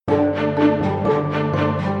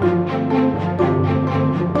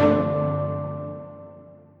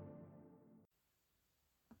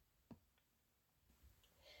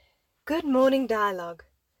morning dialogue.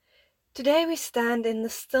 Today we stand in the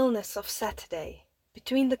stillness of Saturday,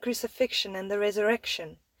 between the crucifixion and the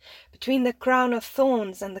resurrection, between the crown of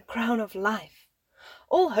thorns and the crown of life.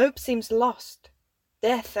 All hope seems lost.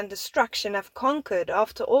 Death and destruction have conquered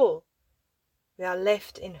after all. We are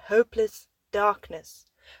left in hopeless darkness,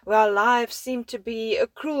 where our lives seem to be a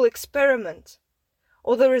cruel experiment,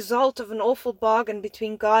 or the result of an awful bargain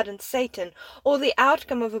between God and Satan, or the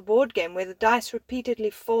outcome of a board game where the dice repeatedly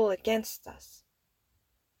fall against us.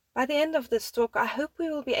 By the end of this talk, I hope we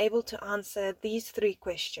will be able to answer these three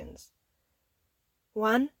questions.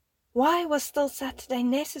 1. Why was Still Saturday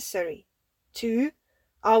necessary? 2.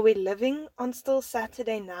 Are we living on Still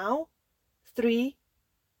Saturday now? 3.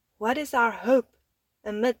 What is our hope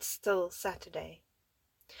amidst Still Saturday?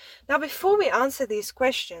 Now, before we answer these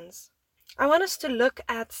questions, I want us to look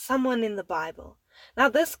at someone in the Bible. Now,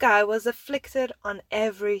 this guy was afflicted on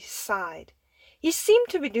every side. He seemed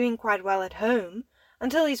to be doing quite well at home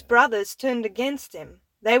until his brothers turned against him.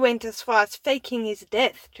 They went as far as faking his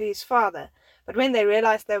death to his father, but when they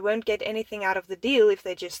realized they won't get anything out of the deal if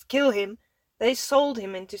they just kill him, they sold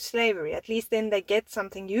him into slavery. At least then they get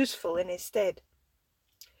something useful in his stead.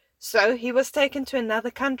 So he was taken to another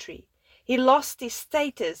country. He lost his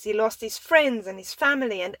status, he lost his friends and his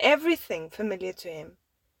family and everything familiar to him.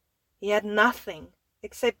 He had nothing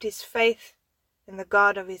except his faith in the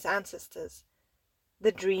God of his ancestors,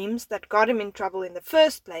 the dreams that got him in trouble in the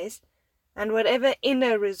first place, and whatever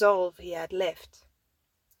inner resolve he had left.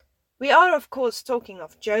 We are, of course, talking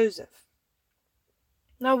of Joseph.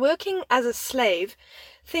 Now, working as a slave,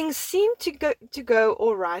 things seemed to go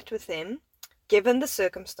all right with him, given the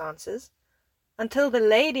circumstances, until the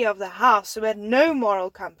lady of the house, who had no moral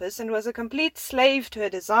compass and was a complete slave to her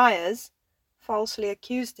desires, falsely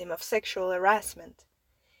accused him of sexual harassment.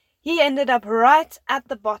 He ended up right at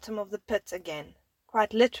the bottom of the pit again,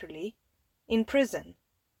 quite literally, in prison.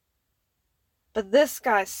 But this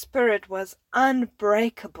guy's spirit was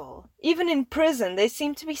unbreakable. Even in prison, there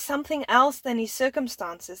seemed to be something else than his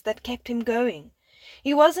circumstances that kept him going.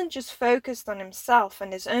 He wasn't just focused on himself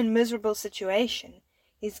and his own miserable situation.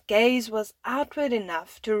 His gaze was outward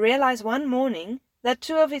enough to realize one morning that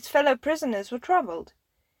two of his fellow prisoners were troubled.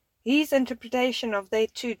 His interpretation of their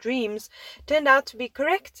two dreams turned out to be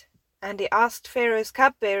correct, and he asked Pharaoh's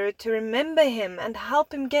cupbearer to remember him and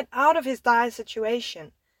help him get out of his dire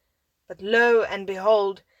situation. But lo and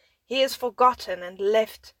behold, he is forgotten and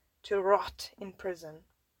left to rot in prison.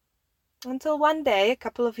 Until one day, a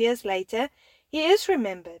couple of years later, he is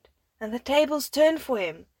remembered, and the tables turn for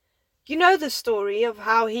him. You know the story of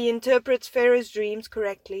how he interprets Pharaoh's dreams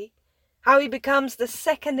correctly, how he becomes the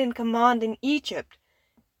second in command in Egypt,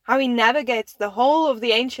 how he navigates the whole of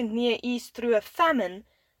the ancient Near East through a famine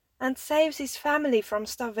and saves his family from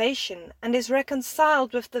starvation and is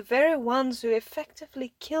reconciled with the very ones who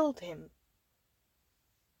effectively killed him.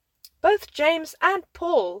 Both James and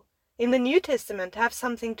Paul in the New Testament have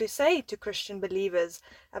something to say to Christian believers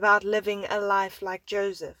about living a life like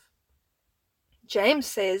Joseph. James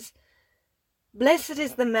says, "Blessed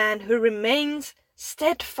is the man who remains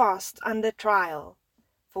steadfast under trial,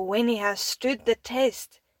 for when he has stood the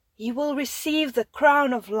test, he will receive the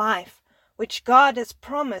crown of life, which God has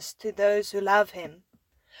promised to those who love him."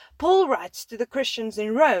 Paul writes to the Christians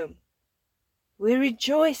in Rome, "We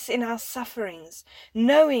rejoice in our sufferings,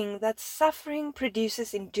 knowing that suffering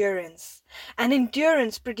produces endurance, and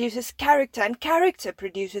endurance produces character, and character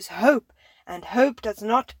produces hope, and hope does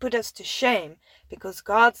not put us to shame, because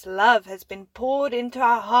God's love has been poured into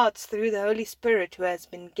our hearts through the Holy Spirit who has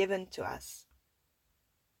been given to us."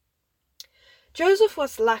 Joseph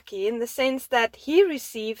was lucky in the sense that he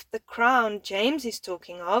received the crown James is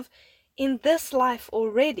talking of in this life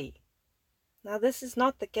already. Now, this is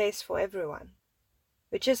not the case for everyone.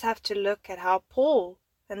 We just have to look at how Paul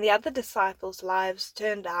and the other disciples' lives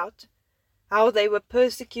turned out, how they were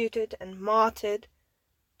persecuted and martyred,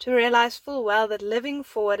 to realize full well that living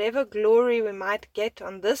for whatever glory we might get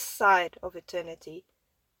on this side of eternity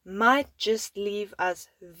might just leave us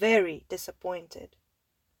very disappointed.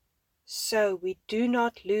 So we do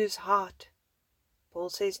not lose heart, Paul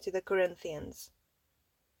says to the Corinthians.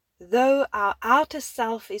 Though our outer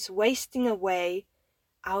self is wasting away,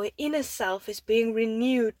 our inner self is being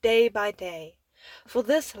renewed day by day. For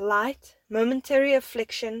this light, momentary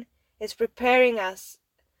affliction is preparing us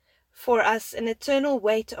for us an eternal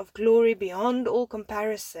weight of glory beyond all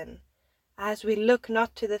comparison, as we look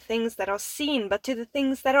not to the things that are seen, but to the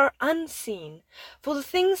things that are unseen. For the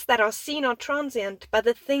things that are seen are transient, but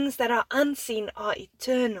the things that are unseen are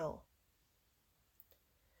eternal.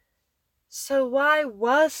 So why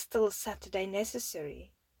was Still Saturday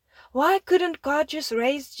necessary? Why couldn't God just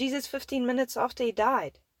raise Jesus 15 minutes after he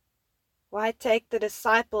died? Why take the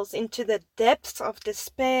disciples into the depths of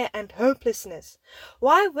despair and hopelessness?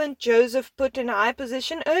 Why weren't Joseph put in a high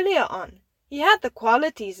position earlier on? He had the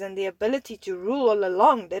qualities and the ability to rule all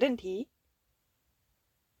along, didn't he?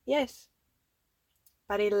 Yes,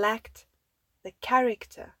 but he lacked the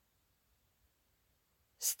character.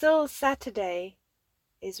 Still Saturday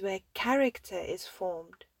is where character is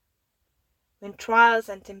formed. When trials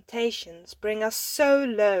and temptations bring us so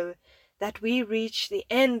low that we reach the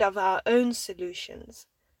end of our own solutions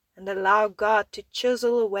and allow God to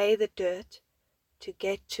chisel away the dirt to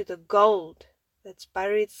get to the gold that's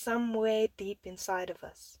buried somewhere deep inside of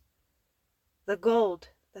us. The gold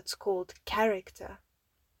that's called character.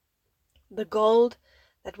 The gold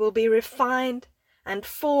that will be refined and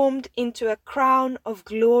formed into a crown of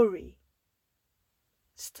glory.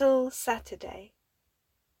 Still Saturday.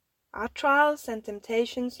 Our trials and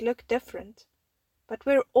temptations look different, but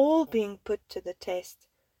we're all being put to the test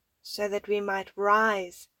so that we might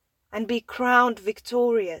rise and be crowned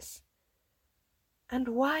victorious. And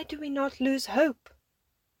why do we not lose hope?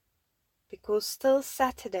 Because still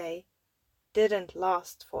Saturday didn't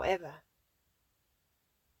last forever.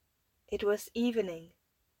 It was evening,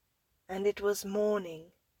 and it was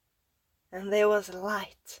morning, and there was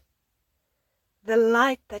light. The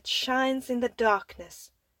light that shines in the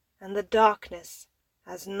darkness, and the darkness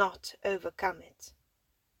has not overcome it.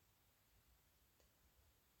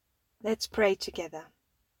 Let's pray together.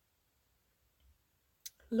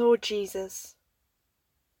 Lord Jesus,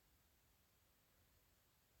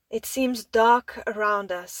 it seems dark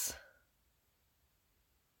around us.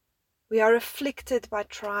 We are afflicted by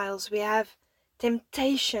trials. We have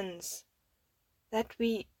temptations that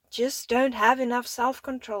we just don't have enough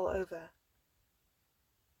self-control over.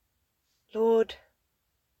 Lord,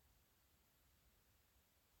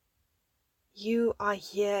 you are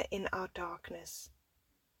here in our darkness.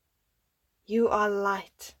 You are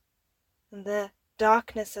light, and the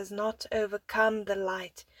darkness has not overcome the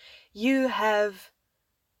light. You have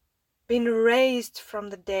been raised from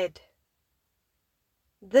the dead.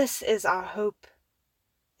 This is our hope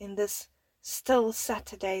in this still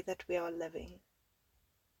Saturday that we are living,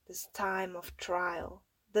 this time of trial,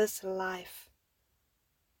 this life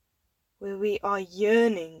where we are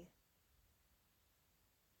yearning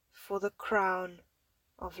for the crown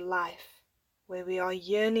of life, where we are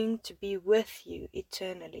yearning to be with you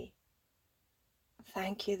eternally.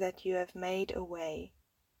 Thank you that you have made a way.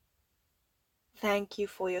 Thank you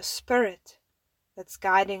for your Spirit that's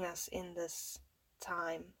guiding us in this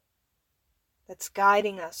time, that's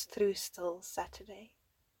guiding us through still Saturday.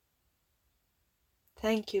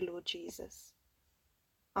 Thank you, Lord Jesus.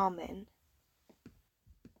 Amen.